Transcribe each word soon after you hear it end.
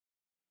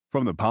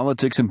From the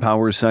Politics and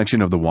Powers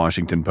section of the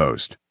Washington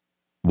Post.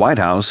 White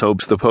House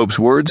hopes the Pope's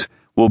words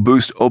will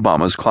boost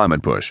Obama's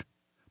climate push.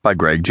 By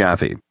Greg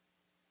Jaffe.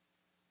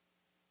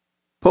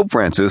 Pope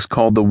Francis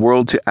called the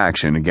world to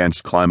action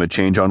against climate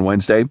change on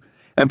Wednesday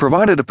and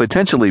provided a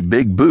potentially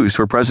big boost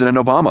for President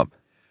Obama,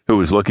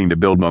 who is looking to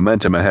build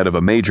momentum ahead of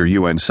a major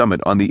UN summit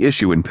on the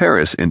issue in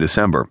Paris in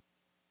December.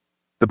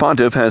 The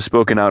pontiff has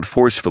spoken out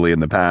forcefully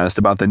in the past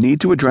about the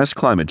need to address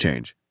climate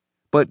change,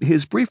 but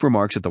his brief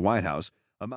remarks at the White House